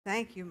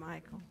Thank you,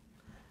 Michael.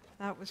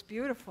 That was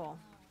beautiful.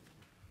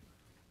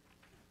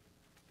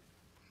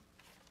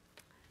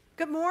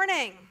 Good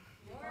morning.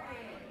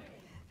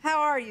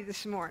 How are you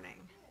this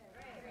morning?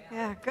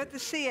 Yeah, good to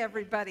see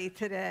everybody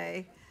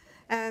today.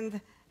 And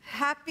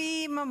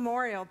happy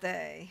Memorial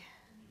Day.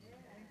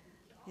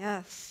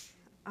 Yes,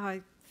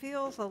 it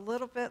feels a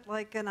little bit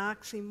like an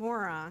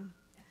oxymoron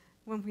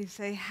when we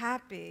say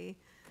happy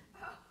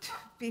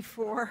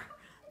before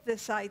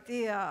this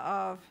idea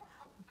of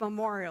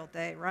Memorial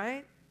Day,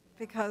 right?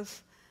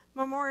 Because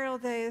Memorial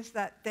Day is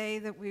that day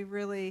that we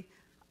really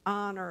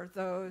honor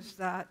those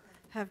that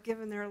have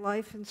given their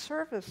life in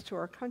service to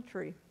our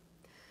country.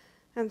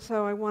 And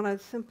so I want to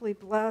simply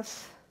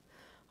bless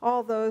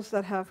all those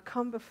that have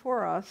come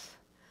before us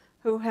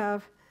who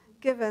have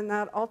given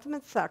that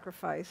ultimate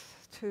sacrifice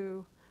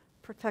to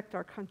protect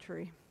our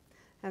country.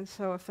 And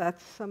so if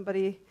that's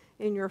somebody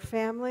in your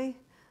family,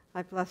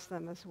 I bless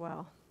them as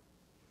well.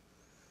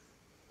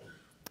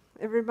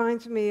 It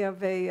reminds me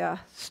of a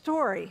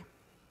story.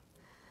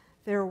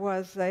 There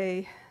was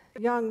a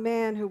young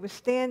man who was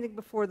standing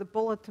before the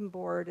bulletin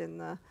board in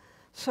the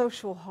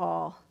social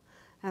hall,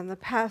 and the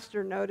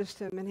pastor noticed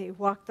him, and he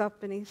walked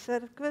up and he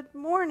said, "Good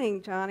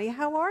morning, Johnny.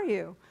 How are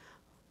you?"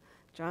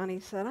 Johnny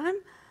said,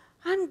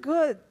 I'm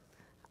good.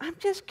 I'm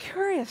just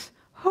curious,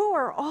 who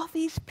are all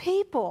these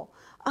people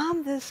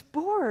on this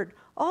board,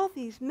 all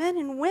these men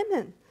and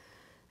women?"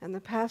 And the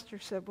pastor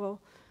said,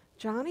 "Well,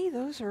 Johnny,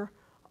 those are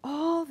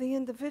all the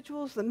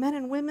individuals, the men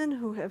and women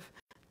who have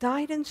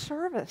died in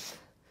service."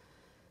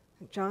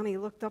 And Johnny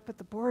looked up at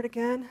the board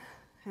again,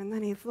 and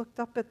then he looked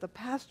up at the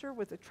pastor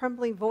with a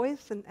trembling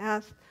voice and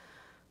asked,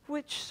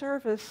 "Which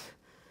service,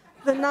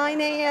 the 9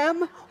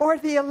 a.m. or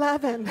the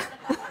 11?"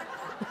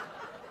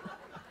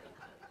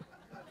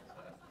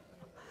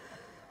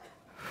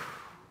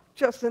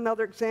 Just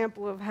another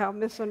example of how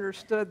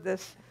misunderstood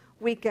this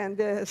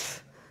weekend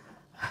is.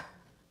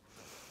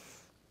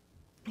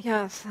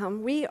 Yes,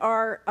 we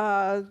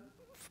are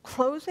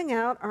closing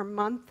out our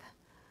month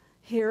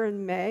here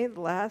in May,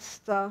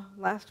 the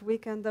last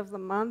weekend of the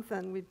month,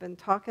 and we've been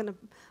talking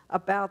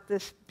about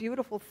this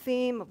beautiful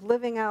theme of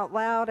living out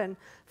loud. And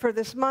for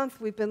this month,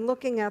 we've been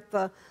looking at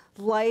the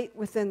light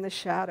within the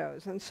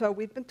shadows. And so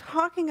we've been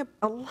talking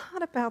a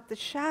lot about the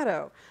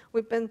shadow.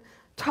 We've been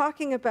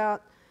talking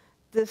about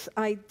this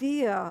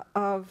idea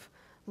of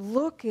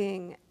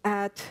looking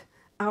at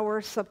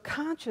our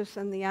subconscious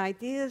and the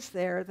ideas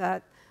there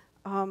that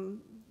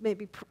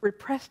maybe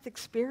repressed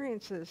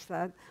experiences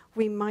that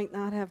we might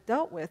not have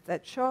dealt with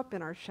that show up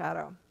in our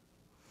shadow.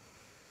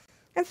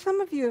 And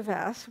some of you have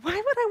asked, why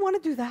would I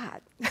want to do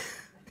that?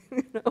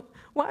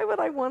 Why would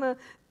I want to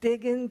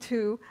dig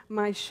into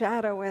my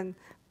shadow and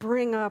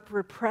bring up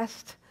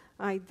repressed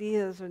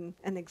ideas and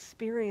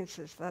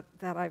experiences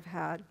that I've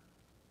had?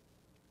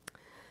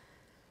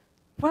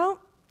 Well,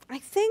 I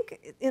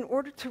think in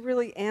order to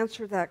really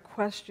answer that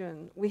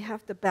question, we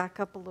have to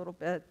back up a little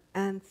bit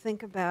and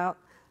think about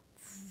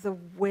the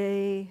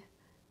way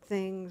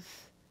things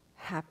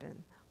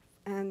happen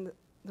and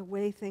the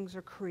way things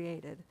are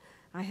created.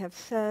 I have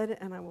said,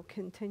 and I will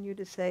continue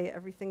to say,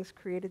 everything's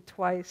created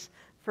twice,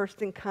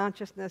 first in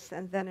consciousness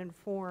and then in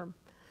form.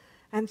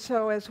 And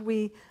so as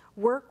we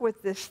work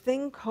with this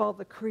thing called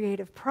the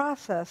creative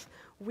process,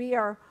 we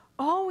are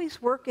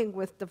always working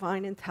with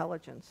divine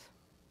intelligence.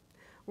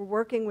 We're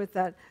working with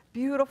that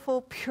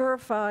beautiful,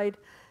 purified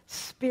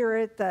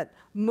spirit that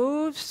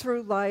moves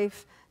through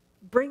life,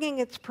 bringing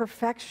its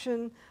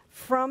perfection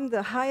from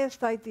the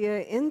highest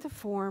idea into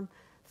form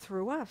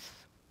through us.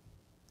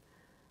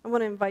 I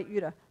want to invite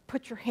you to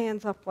put your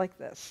hands up like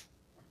this.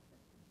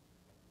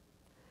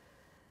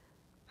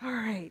 All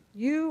right,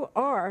 you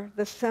are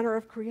the center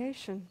of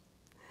creation.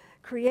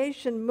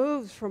 Creation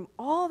moves from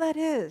all that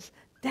is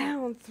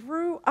down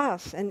through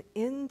us and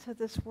into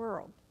this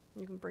world.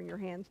 You can bring your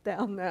hands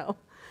down now.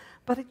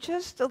 But it's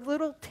just a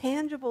little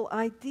tangible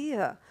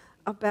idea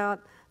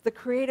about the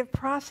creative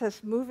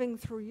process moving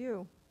through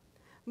you,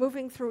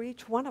 moving through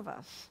each one of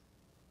us.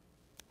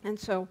 And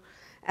so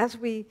as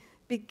we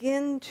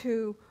begin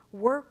to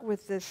work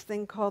with this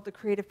thing called the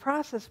creative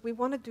process, we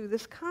want to do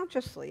this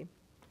consciously.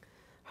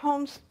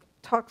 Holmes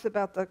talks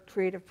about the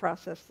creative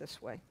process this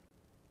way.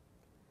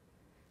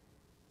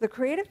 The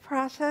creative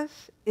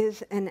process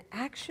is an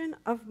action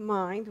of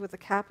mind with a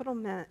capital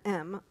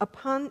M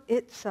upon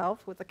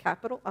itself with a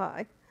capital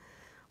I,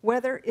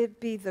 whether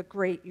it be the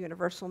great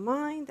universal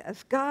mind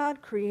as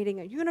God creating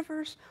a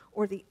universe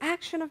or the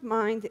action of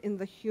mind in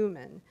the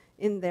human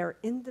in their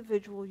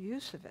individual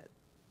use of it.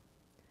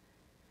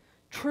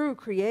 True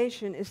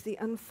creation is the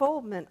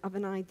unfoldment of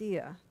an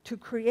idea, to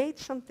create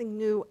something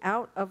new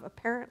out of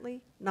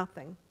apparently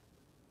nothing.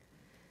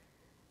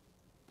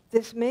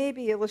 This may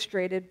be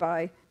illustrated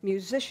by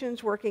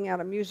musicians working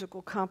out a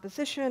musical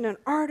composition, an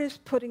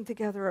artist putting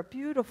together a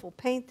beautiful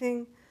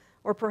painting,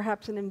 or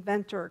perhaps an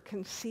inventor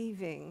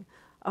conceiving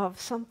of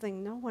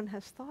something no one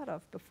has thought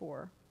of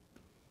before.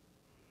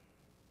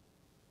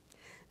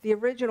 The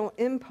original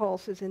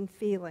impulse is in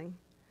feeling,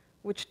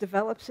 which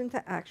develops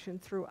into action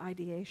through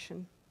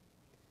ideation.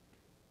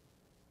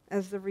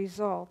 As the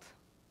result,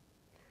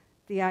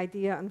 the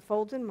idea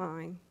unfolds in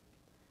mind,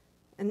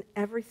 and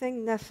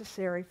everything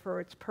necessary for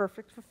its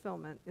perfect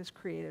fulfillment is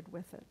created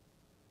with it.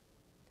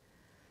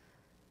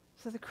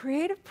 So the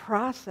creative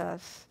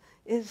process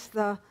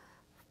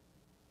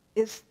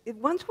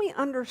once we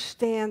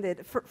understand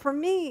it, for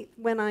me,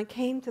 when I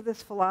came to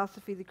this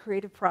philosophy, the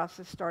creative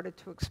process started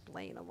to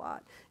explain a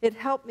lot. It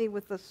helped me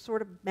with a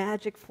sort of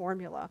magic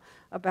formula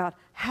about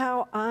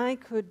how I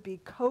could be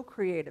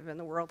co-creative in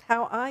the world,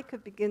 how I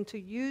could begin to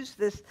use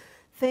this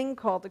thing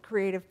called the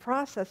creative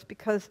process,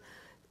 because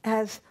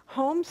as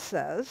Holmes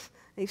says,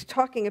 and he's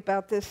talking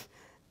about this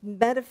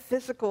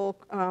metaphysical,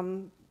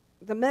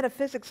 the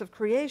metaphysics of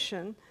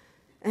creation,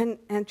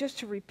 and just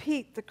to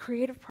repeat, the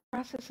creative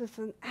process is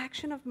an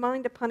action of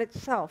mind upon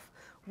itself,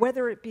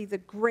 whether it be the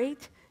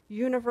great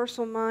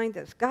universal mind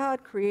as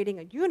God creating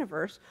a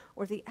universe,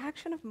 or the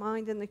action of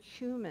mind in the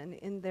human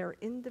in their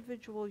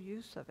individual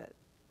use of it.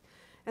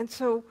 And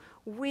so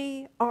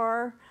we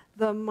are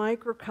the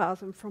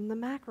microcosm from the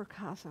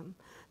macrocosm.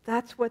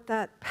 That's what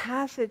that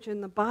passage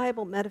in the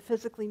Bible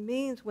metaphysically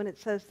means when it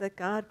says that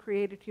God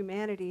created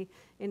humanity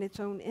in its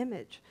own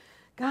image.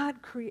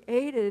 God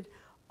created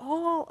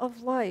all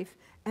of life,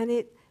 and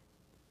it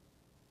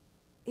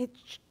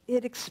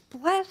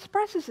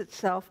expresses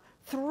itself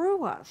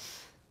through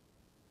us,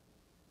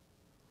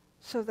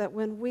 so that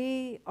when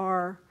we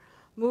are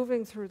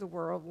moving through the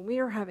world, when we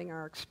are having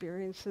our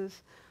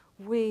experiences,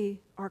 we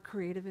are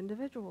creative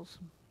individuals.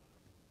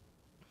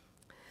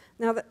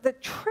 Now, the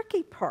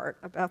tricky part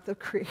about the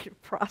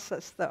creative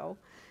process, though,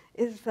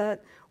 is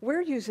that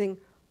we're using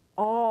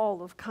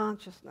all of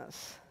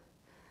consciousness,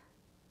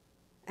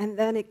 and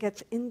then it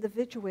gets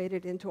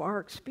individuated into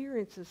our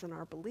experiences and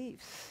our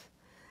beliefs.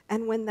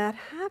 And when that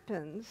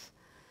happens,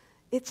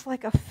 it's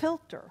like a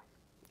filter.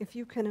 If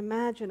you can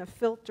imagine a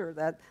filter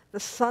that the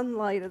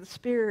sunlight of the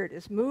Spirit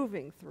is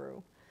moving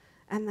through,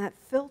 and that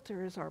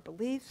filter is our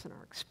beliefs and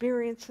our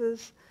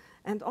experiences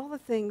and all the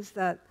things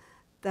that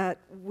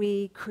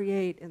we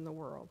create in the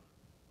world.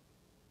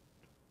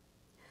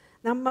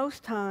 Now,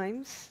 most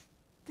times,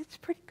 it's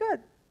pretty good,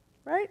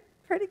 right?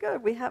 Pretty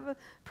good. We have a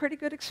pretty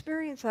good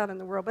experience out in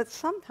the world, but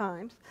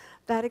sometimes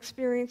that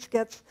experience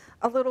gets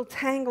a little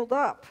tangled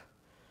up.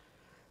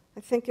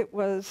 I think it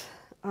was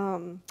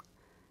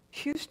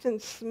Houston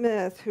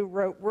Smith, who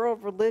wrote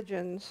World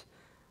Religions,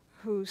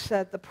 who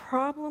said, the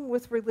problem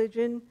with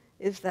religion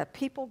is that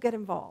people get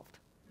involved.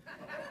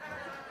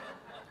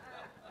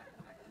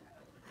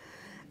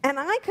 And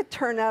I could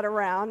turn that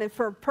around, and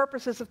for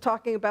purposes of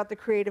talking about the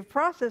creative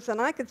process,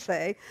 and I could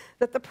say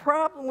that the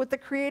problem with the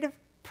creative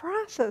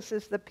process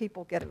is that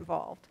people get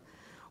involved.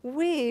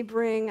 We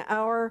bring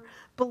our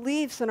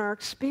beliefs and our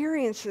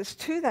experiences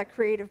to that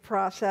creative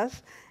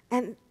process,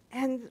 and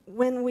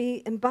when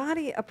we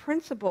embody a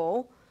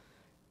principle,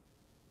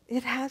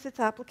 it has its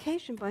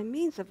application by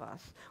means of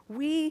us.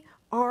 We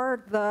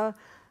are the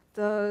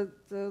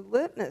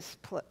litmus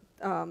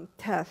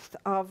test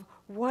of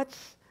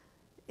what's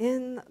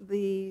in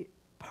the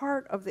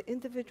part of the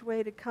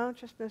individuated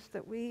consciousness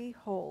that we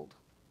hold.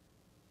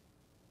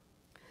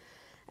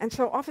 And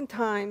so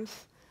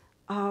oftentimes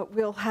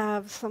we'll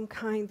have some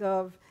kind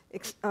of,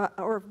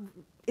 or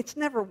it's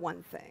never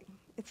one thing.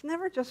 It's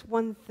never just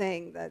one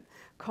thing that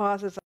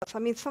causes us. I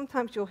mean,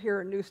 sometimes you'll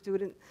hear a new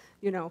student,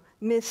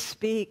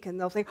 misspeak, and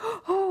they'll say,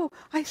 oh,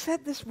 I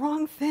said this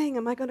wrong thing.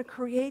 Am I going to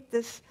create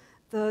this?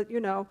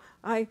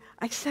 I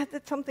said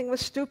that something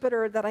was stupid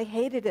or that I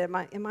hated it.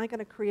 Am I going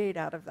to create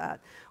out of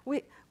that?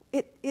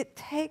 It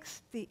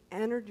takes the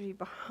energy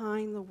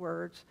behind the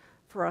words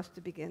for us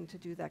to begin to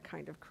do that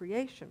kind of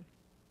creation.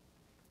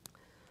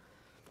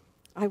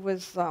 I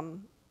was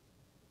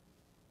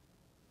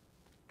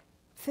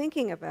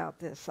thinking about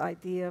this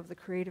idea of the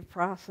creative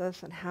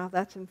process and how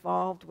that's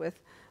involved with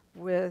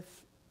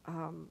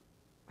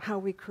how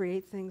we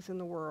create things in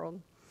the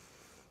world,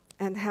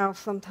 and how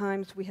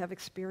sometimes we have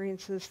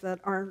experiences that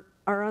are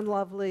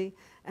unlovely,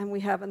 and we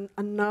have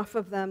enough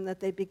of them that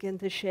they begin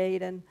to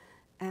shade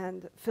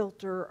and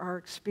filter our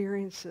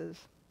experiences.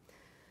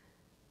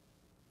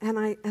 And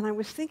I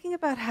was thinking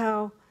about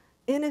how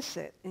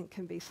innocent it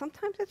can be.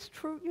 Sometimes it's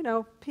true,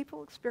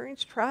 people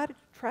experience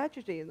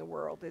tragedy in the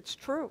world. It's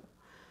true.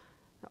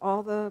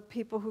 All the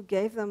people who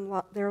gave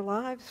them their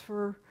lives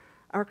for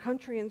our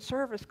country in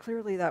service,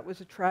 clearly that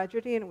was a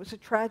tragedy, and it was a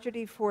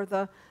tragedy for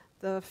the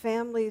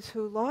families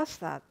who lost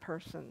that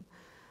person.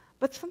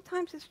 But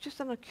sometimes it's just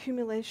an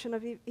accumulation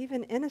of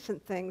even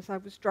innocent things. I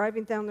was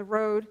driving down the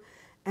road,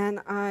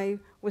 and I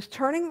was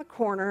turning the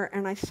corner,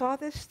 and I saw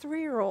this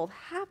 3-year-old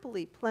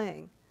happily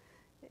playing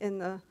in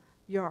the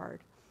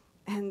yard.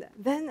 And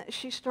then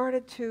she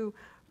started to,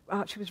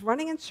 she was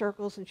running in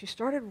circles, and she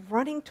started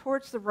running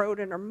towards the road,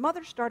 and her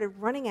mother started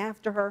running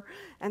after her,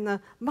 and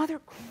the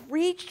mother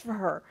reached for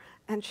her,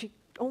 and the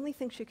only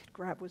thing she could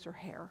grab was her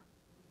hair.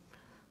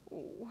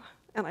 Ooh.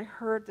 And I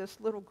heard this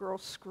little girl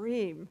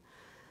scream.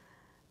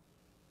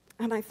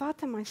 And I thought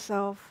to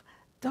myself,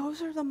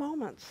 those are the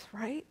moments,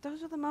 right?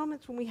 Those are the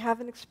moments when we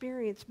have an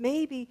experience.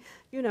 Maybe,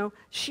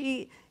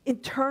 she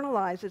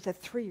internalizes at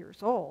 3 years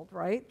old,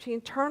 right? She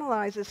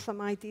internalizes some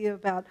idea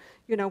about,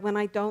 when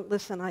I don't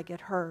listen, I get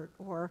hurt,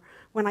 or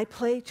when I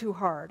play too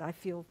hard, I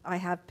feel I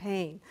have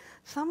pain.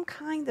 Some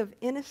kind of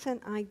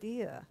innocent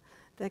idea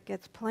that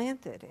gets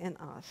planted in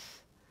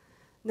us.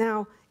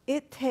 Now,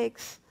 it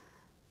takes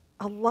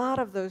a lot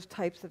of those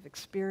types of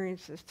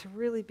experiences to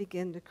really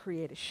begin to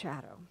create a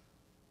shadow.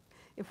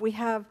 If we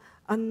have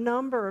a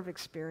number of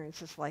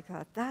experiences like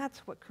that, that's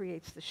what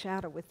creates the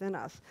shadow within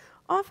us.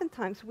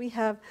 Oftentimes, we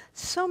have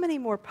so many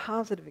more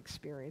positive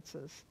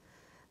experiences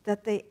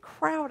that they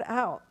crowd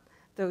out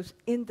those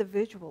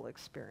individual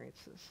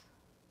experiences.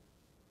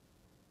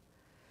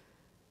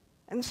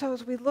 And so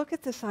as we look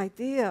at this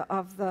idea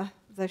of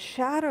the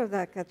shadow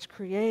that gets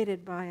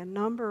created by a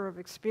number of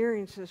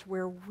experiences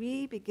where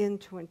we begin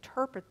to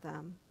interpret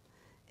them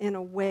in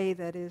a way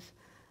that is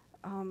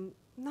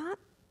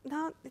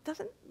it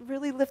doesn't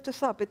really lift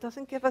us up. It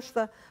doesn't give us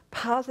the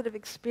positive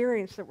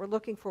experience that we're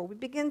looking for. We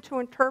begin to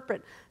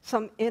interpret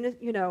some,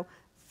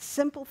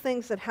 simple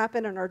things that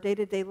happen in our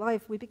day-to-day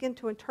life. We begin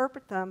to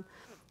interpret them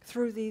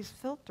through these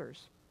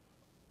filters.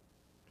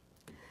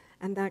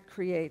 And that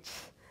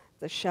creates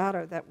the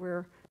shadow that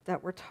we're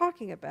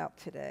talking about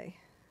today.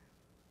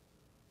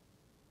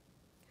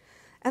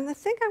 And the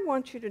thing I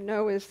want you to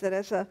know is that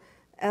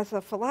as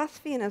a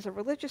philosophy and as a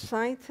religious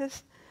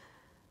scientist,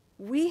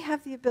 we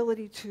have the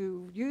ability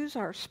to use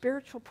our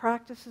spiritual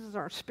practices,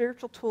 our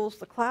spiritual tools,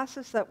 the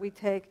classes that we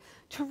take,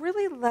 to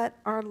really let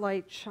our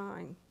light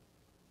shine.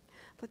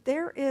 But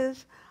there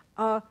is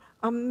an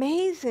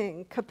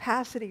amazing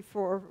capacity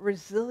for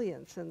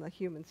resilience in the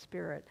human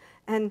spirit.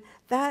 And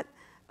that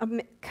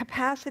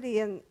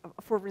capacity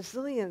for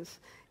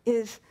resilience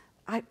is,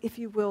 if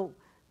you will,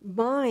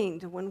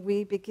 mined when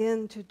we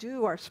begin to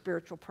do our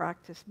spiritual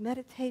practice,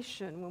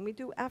 meditation, when we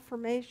do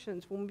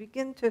affirmations, when we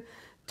begin to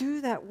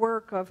do that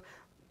work of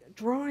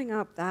drawing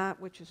up that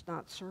which is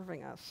not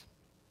serving us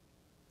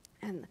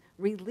and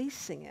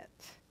releasing it,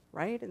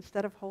 right,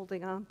 instead of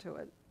holding on to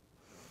it.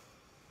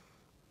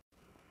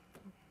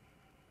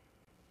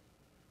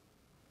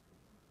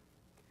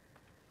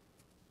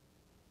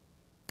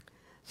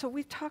 So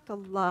we've talked a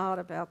lot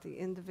about the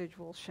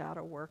individual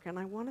shadow work, and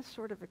I want to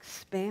sort of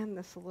expand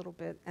this a little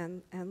bit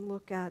and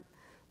look at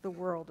the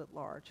world at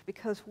large,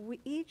 because we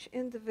each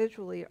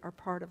individually are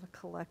part of a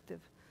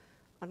collective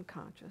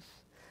unconscious.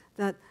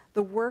 That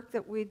the work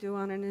that we do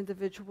on an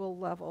individual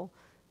level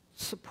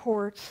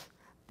supports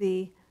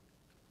the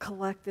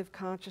collective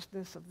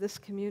consciousness of this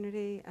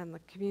community and the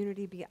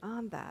community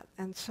beyond that.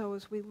 And so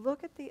as we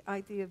look at the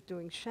idea of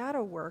doing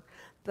shadow work,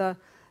 the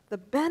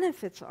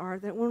benefits are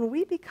that when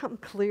we become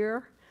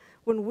clear,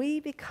 when we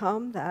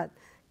become that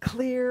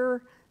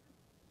clear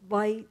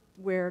light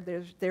where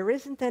there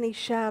isn't any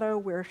shadow,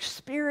 where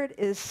spirit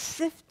is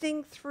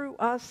sifting through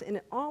us in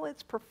all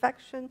its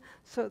perfection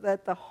so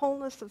that the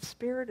wholeness of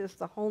spirit is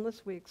the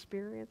wholeness we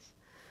experience,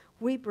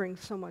 we bring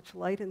so much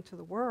light into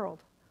the world.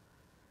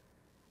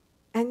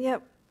 And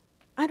yet,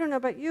 I don't know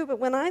about you, but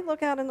when I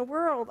look out in the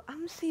world,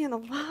 I'm seeing a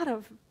lot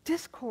of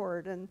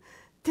discord and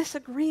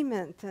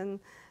disagreement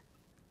and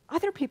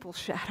other people's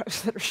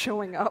shadows that are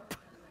showing up.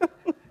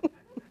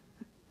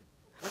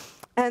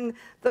 And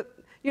the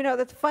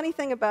funny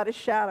thing about a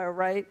shadow,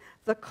 right?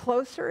 The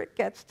closer it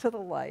gets to the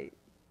light,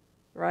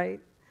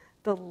 right,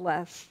 the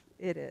less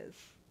it is.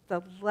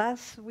 The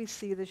less we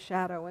see the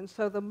shadow. And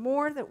so the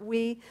more that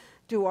we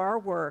do our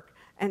work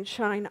and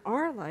shine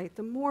our light,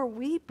 the more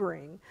we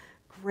bring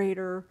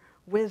greater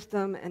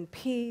wisdom and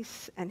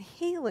peace and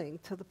healing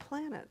to the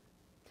planet.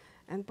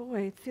 And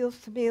boy, it feels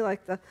to me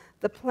like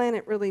the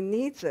planet really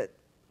needs it.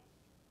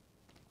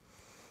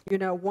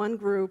 One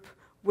group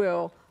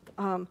will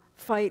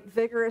fight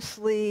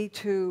vigorously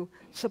to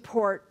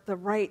support the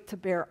right to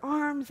bear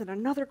arms, and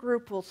another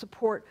group will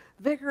support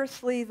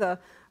vigorously the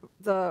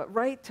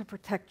right to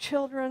protect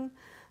children.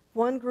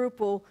 One group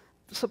will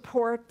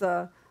support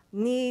the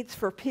needs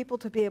for people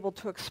to be able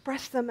to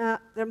express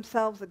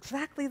themselves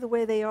exactly the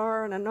way they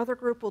are, and another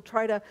group will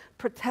try to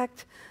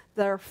protect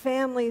their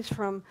families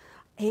from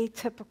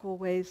atypical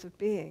ways of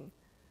being.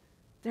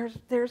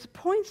 There's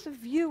points of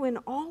view in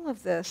all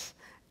of this,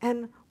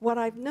 and what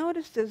I've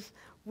noticed is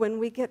when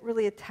we get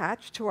really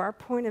attached to our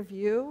point of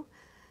view,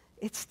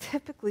 it's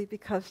typically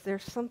because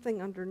there's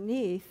something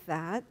underneath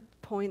that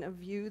point of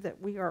view that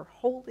we are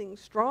holding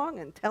strong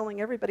and telling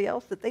everybody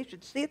else that they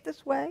should see it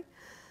this way.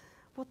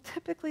 Well,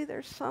 typically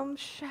there's some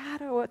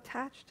shadow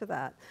attached to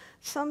that,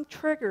 some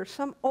trigger,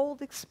 some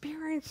old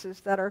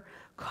experiences that are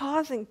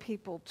causing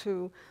people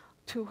to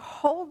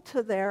hold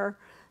to their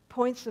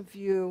points of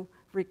view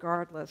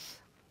regardless.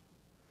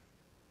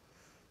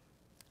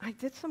 I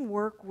did some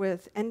work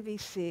with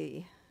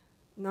NVC,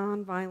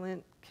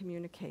 nonviolent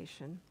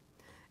communication.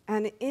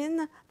 And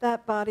in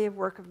that body of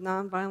work of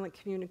nonviolent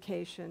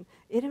communication,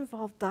 it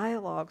involved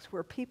dialogues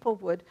where people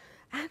would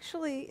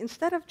actually,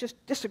 instead of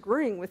just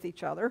disagreeing with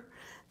each other,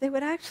 they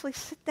would actually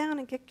sit down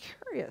and get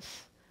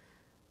curious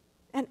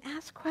and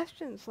ask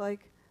questions like,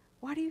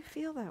 why do you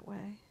feel that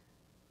way?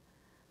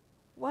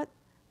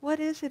 what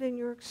is it in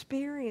your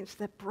experience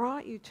that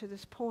brought you to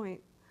this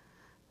point?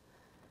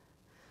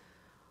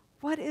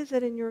 What is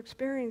it in your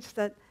experience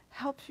that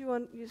helps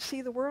you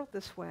see the world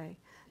this way?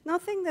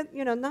 Nothing that,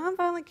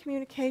 nonviolent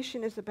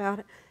communication is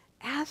about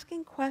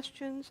asking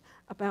questions,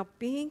 about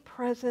being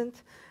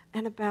present,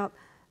 and about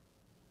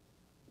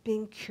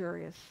being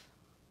curious.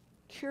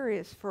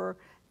 Curious for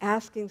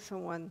asking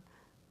someone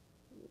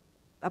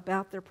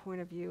about their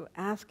point of view,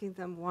 asking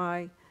them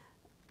why,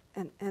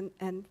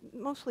 and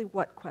mostly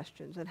what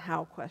questions and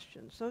how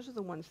questions. Those are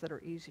the ones that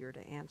are easier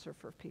to answer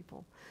for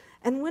people.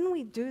 And when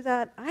we do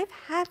that, I've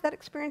had that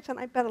experience, and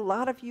I bet a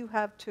lot of you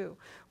have too.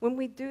 When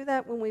we do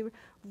that, when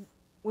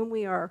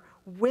we are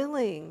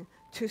willing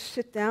to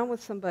sit down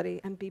with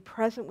somebody and be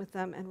present with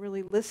them and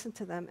really listen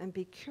to them and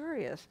be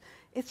curious,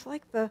 it's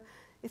like the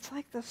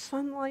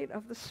sunlight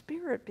of the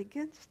Spirit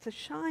begins to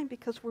shine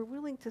because we're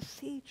willing to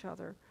see each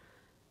other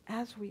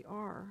as we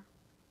are.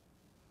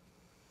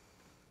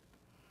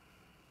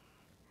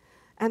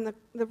 And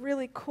the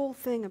really cool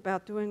thing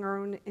about doing our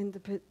own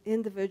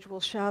individual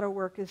shadow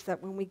work is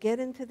that when we get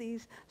into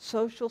these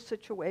social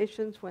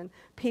situations, when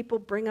people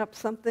bring up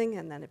something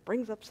and then it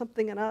brings up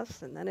something in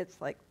us, and then it's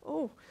like,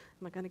 oh,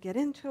 am I going to get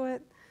into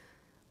it?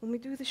 When we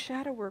do the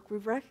shadow work, we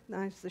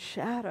recognize the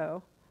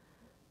shadow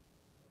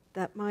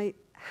that might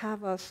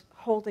have us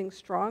holding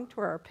strong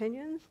to our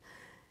opinions.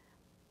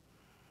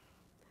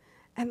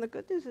 And the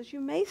good news is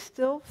you may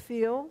still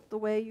feel the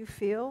way you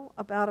feel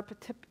about a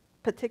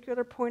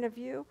particular point of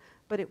view,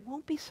 but it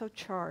won't be so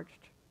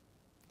charged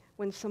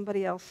when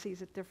somebody else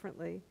sees it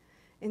differently.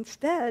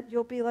 Instead,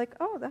 you'll be like,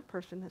 oh, that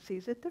person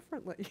sees it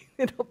differently.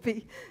 It'll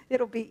be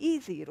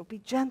easy. It'll be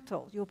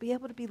gentle. You'll be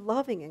able to be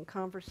loving in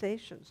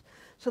conversations.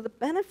 So the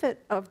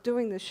benefit of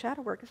doing this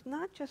shadow work is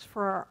not just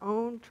for our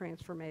own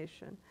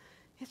transformation.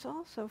 It's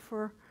also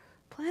for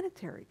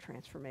planetary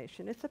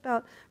transformation. It's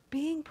about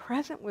being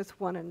present with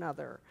one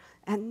another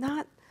and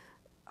not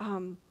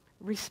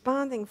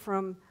responding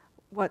from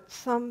what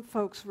some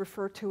folks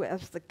refer to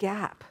as the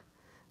gap.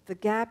 The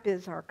gap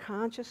is our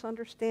conscious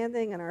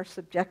understanding and our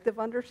subjective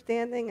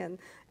understanding,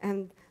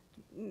 and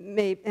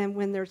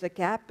when there's a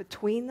gap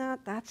between that,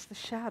 that's the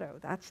shadow.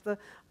 That's the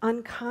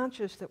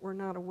unconscious that we're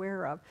not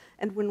aware of.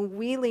 And when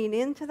we lean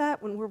into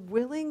that, when we're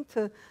willing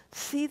to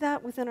see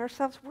that within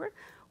ourselves,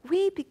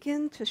 we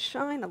begin to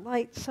shine a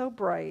light so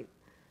bright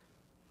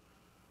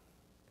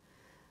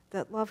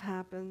that love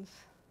happens,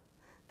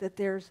 that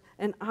there's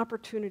an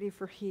opportunity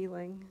for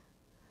healing,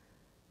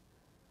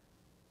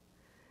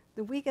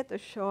 that we get to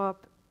show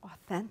up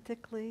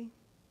authentically,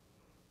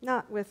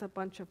 not with a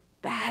bunch of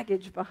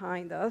baggage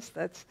behind us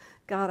that's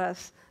got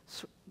us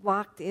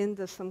locked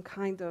into some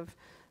kind of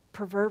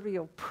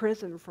proverbial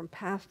prison from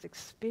past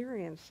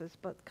experiences,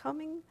 but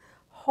coming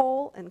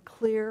whole and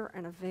clear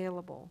and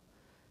available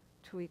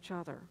to each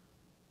other.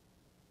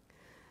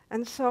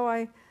 And so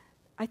I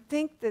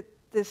think that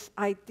this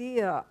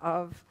idea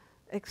of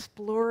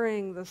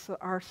exploring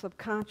our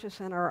subconscious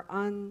and our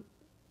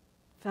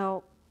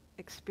unfelt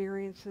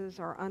experiences,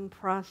 our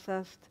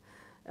unprocessed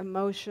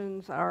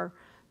emotions, our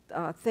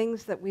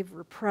things that we've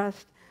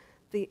repressed,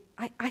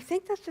 I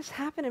think that's just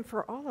happening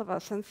for all of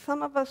us, and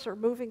some of us are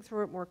moving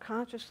through it more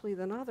consciously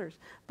than others.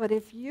 But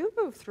if you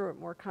move through it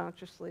more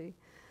consciously,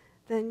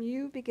 then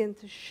you begin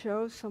to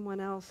show someone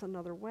else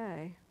another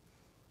way.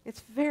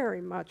 It's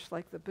very much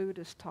like the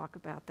Buddhists talk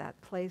about that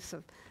place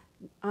of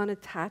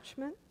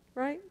unattachment,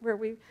 right? Where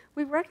we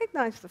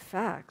recognize the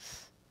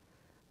facts.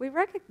 We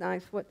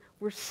recognize what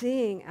we're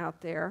seeing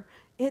out there.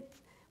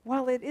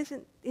 While it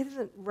isn't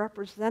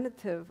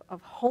representative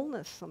of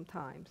wholeness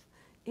sometimes,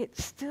 it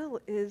still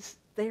is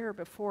there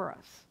before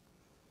us.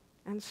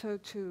 And so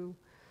to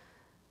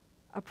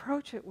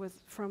approach it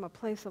from a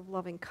place of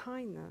loving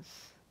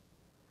kindness,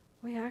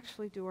 we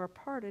actually do our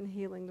part in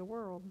healing the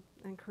world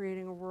and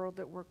creating a world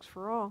that works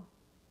for all.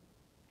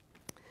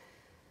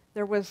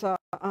 There was a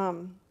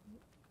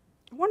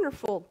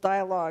wonderful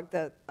dialogue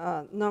that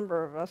a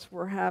number of us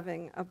were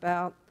having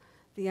about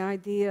the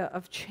idea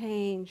of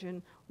change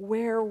and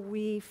where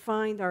we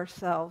find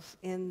ourselves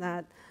in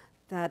that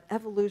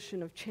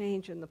evolution of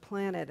change in the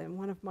planet. And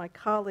one of my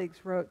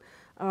colleagues wrote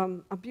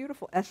a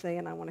beautiful essay,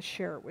 and I want to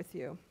share it with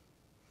you.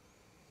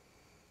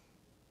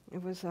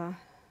 It was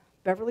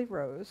Beverly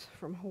Rose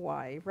from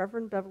Hawaii,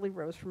 Reverend Beverly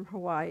Rose from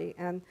Hawaii,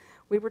 and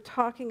we were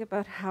talking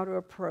about how to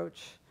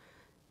approach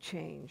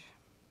change.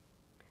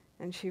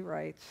 And she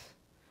writes,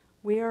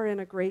 "We are in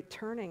a great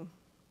turning.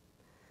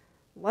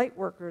 Light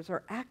workers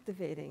are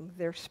activating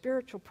their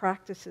spiritual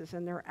practices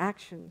and their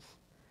actions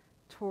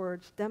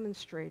towards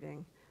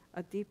demonstrating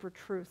a deeper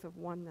truth of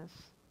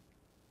oneness.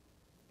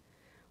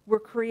 We're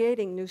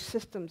creating new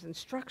systems and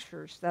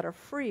structures that are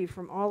free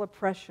from all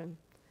oppression.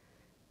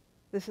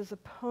 This is a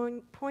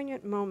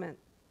poignant moment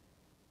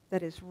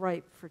that is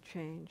ripe for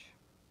change."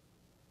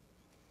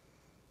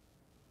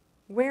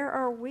 Where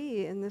are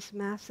we in this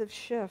massive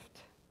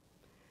shift?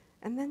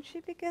 And then she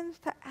begins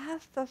to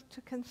ask us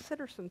to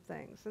consider some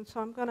things. And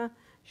so I'm going to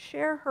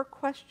share her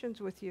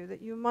questions with you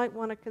that you might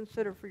want to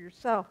consider for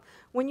yourself.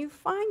 When you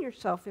find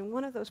yourself in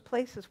one of those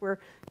places where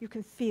you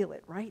can feel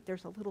it, right?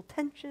 There's a little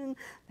tension,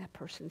 that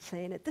person's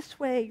saying it this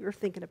way, you're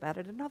thinking about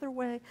it another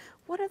way.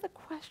 What are the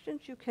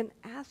questions you can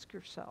ask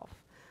yourself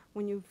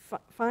when you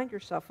find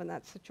yourself in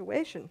that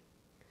situation?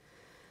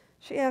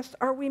 She asked,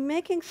 are we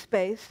making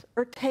space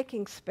or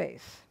taking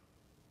space?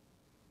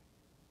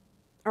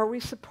 Are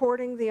we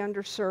supporting the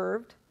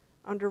underserved,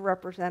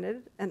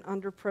 underrepresented, and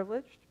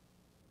underprivileged?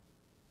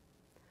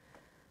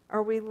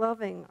 Are we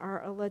loving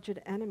our alleged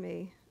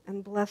enemy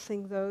and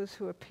blessing those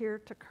who appear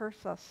to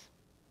curse us?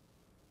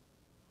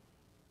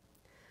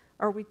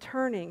 Are we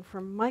turning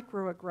from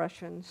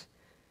microaggressions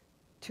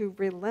to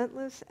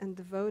relentless and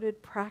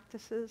devoted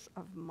practices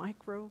of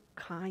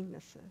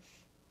micro-kindnesses?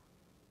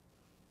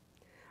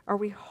 Are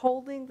we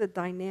holding the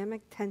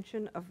dynamic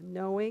tension of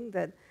knowing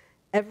that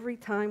every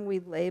time we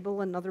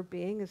label another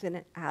being as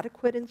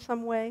inadequate in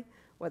some way,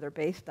 whether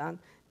based on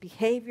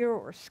behavior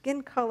or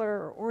skin color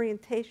or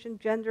orientation,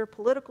 gender,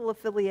 political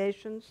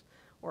affiliations,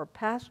 or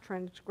past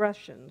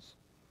transgressions,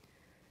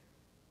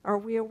 are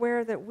we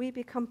aware that we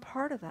become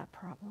part of that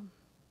problem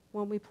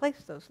when we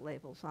place those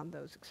labels on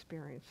those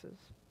experiences?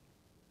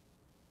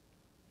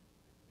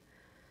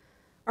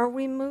 Are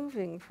we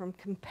moving from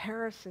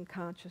comparison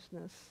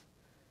consciousness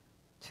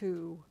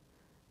to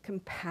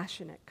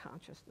compassionate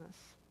consciousness?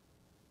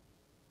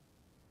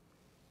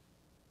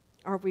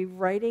 Are we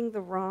righting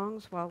the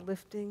wrongs while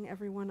lifting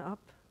everyone up?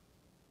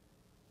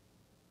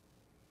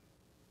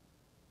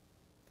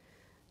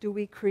 Do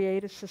we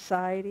create a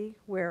society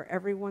where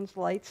everyone's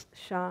light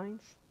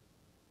shines?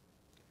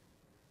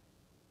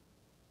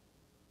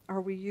 Are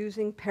we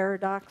using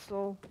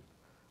paradoxical,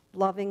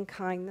 loving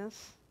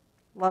kindness,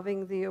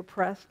 loving the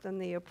oppressed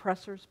and the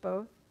oppressors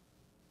both?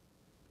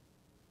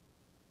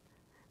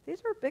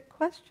 These are big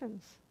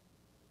questions.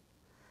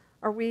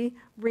 Are we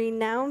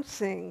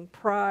renouncing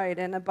pride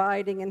and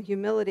abiding in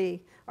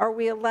humility? Are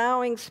we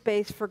allowing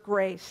space for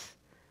grace,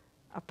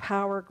 a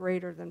power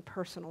greater than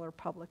personal or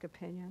public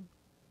opinion?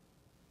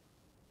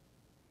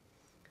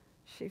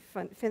 She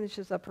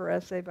finishes up her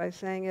essay by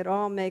saying, it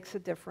all makes a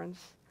difference.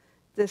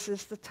 This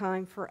is the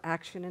time for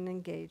action and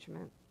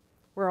engagement.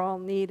 We're all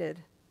needed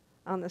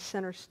on the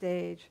center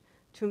stage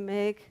to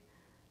make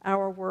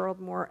our world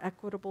more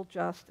equitable,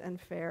 just, and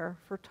fair,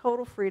 for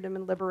total freedom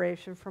and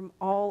liberation from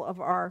all of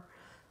our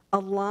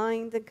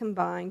aligned and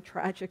combined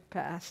tragic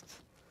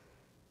pasts.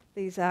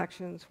 These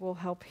actions will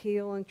help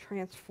heal and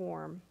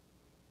transform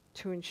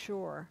to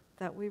ensure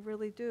that we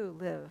really do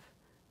live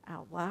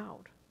out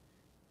loud.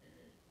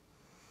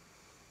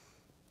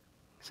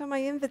 So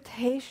my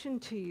invitation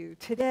to you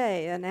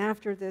today, and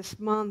after this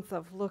month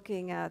of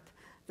looking at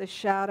the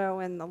shadow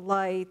and the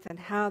light and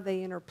how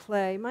they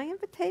interplay, my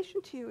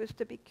invitation to you is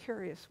to be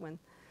curious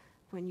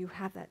when you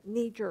have that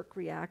knee-jerk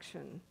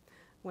reaction,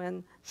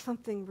 when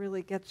something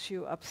really gets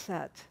you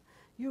upset.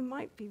 You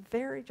might be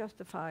very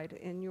justified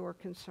in your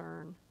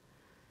concern.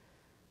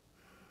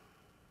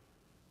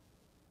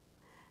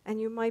 And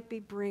you might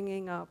be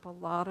bringing up a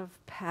lot of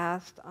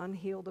past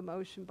unhealed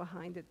emotion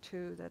behind it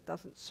too that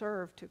doesn't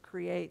serve to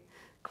create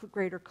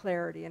greater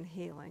clarity and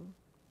healing.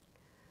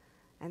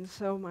 And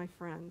so, my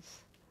friends,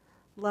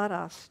 let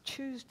us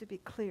choose to be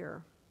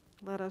clear.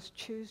 Let us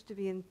choose to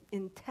be in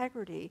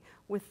integrity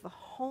with the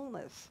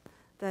wholeness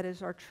that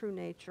is our true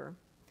nature.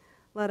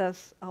 Let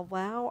us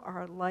allow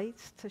our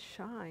lights to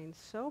shine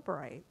so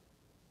bright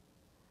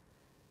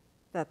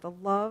that the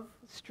love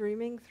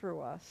streaming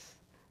through us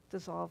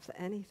dissolves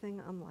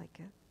anything unlike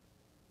it.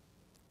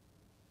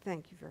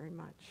 Thank you very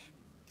much.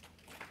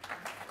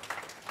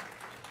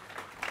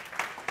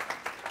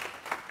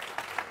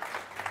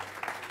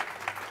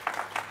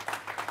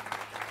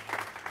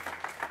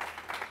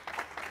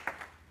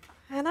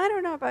 And I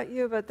don't know about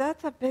you, but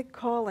that's a big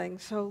calling.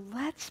 So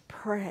let's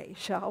pray,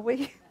 shall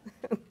we?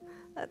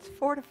 Let's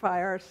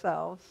fortify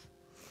ourselves.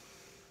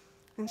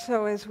 And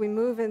so as we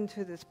move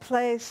into this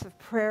place of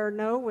prayer,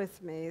 know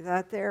with me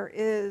that there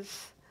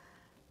is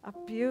a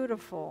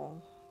beautiful,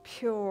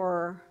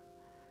 pure,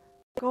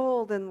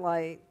 golden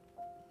light.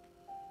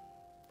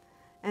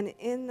 And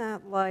in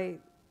that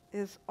light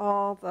is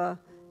all the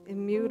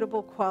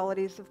immutable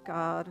qualities of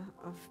God,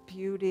 of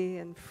beauty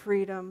and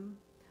freedom,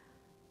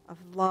 of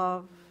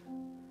love,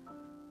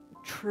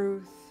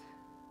 truth.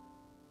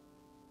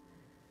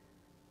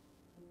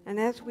 And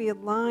as we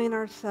align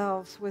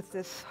ourselves with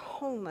this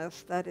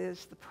wholeness that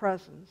is the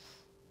presence,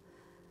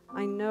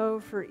 I know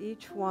for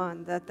each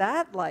one that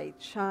that light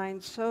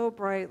shines so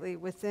brightly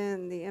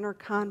within the inner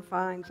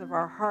confines of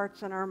our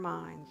hearts and our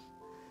minds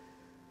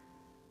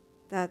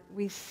that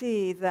we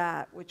see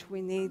that which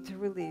we need to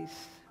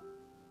release,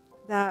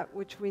 that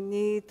which we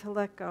need to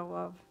let go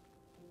of.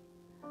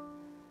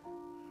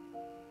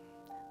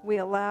 We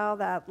allow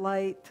that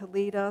light to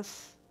lead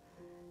us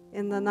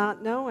in the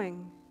not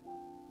knowing,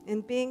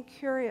 in being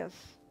curious,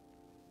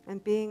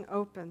 and being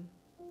open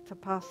to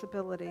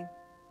possibility.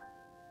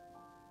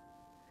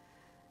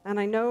 And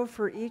I know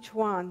for each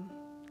one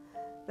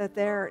that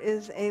there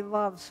is a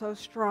love so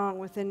strong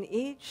within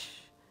each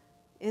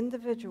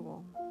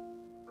individual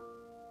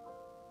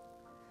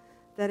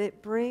that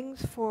it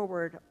brings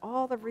forward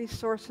all the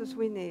resources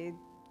we need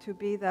to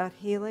be that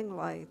healing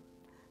light,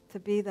 to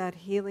be that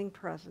healing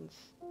presence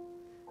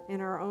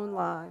in our own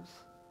lives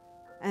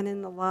and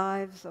in the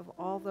lives of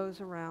all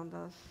those around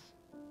us.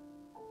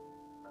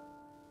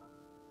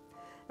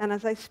 And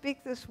as I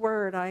speak this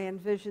word, I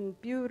envision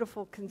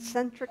beautiful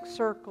concentric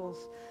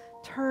circles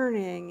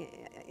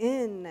turning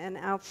in and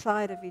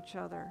outside of each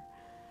other.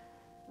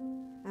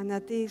 And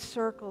that these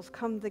circles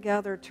come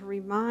together to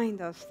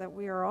remind us that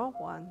we are all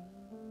one.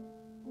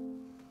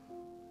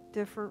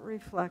 Different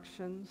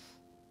reflections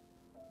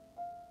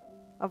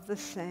of the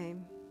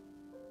same.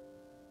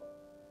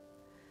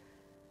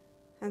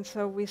 And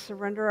so we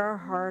surrender our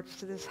hearts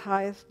to this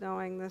highest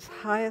knowing, this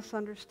highest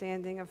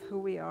understanding of who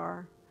we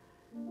are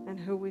and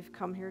who we've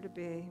come here to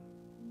be.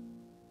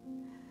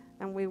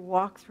 And we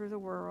walk through the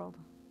world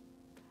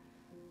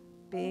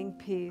being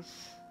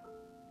peace,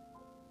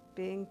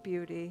 being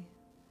beauty,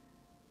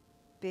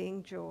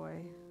 being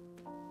joy,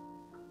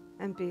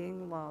 and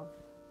being love.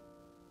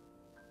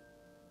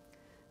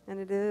 And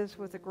it is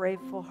with a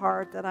grateful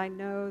heart that I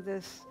know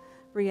this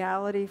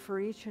reality for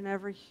each and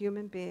every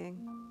human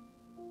being.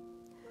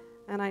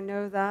 And I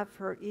know that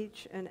for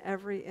each and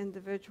every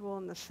individual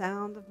in the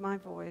sound of my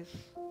voice,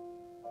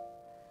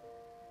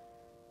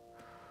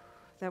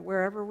 that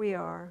wherever we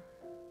are,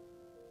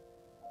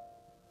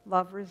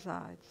 love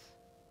resides.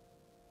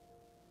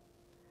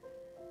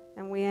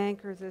 And we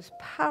anchor this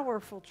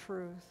powerful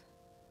truth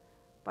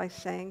by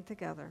saying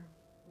together,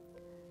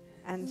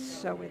 and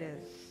so it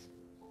is.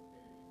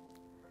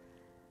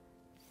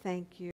 Thank you.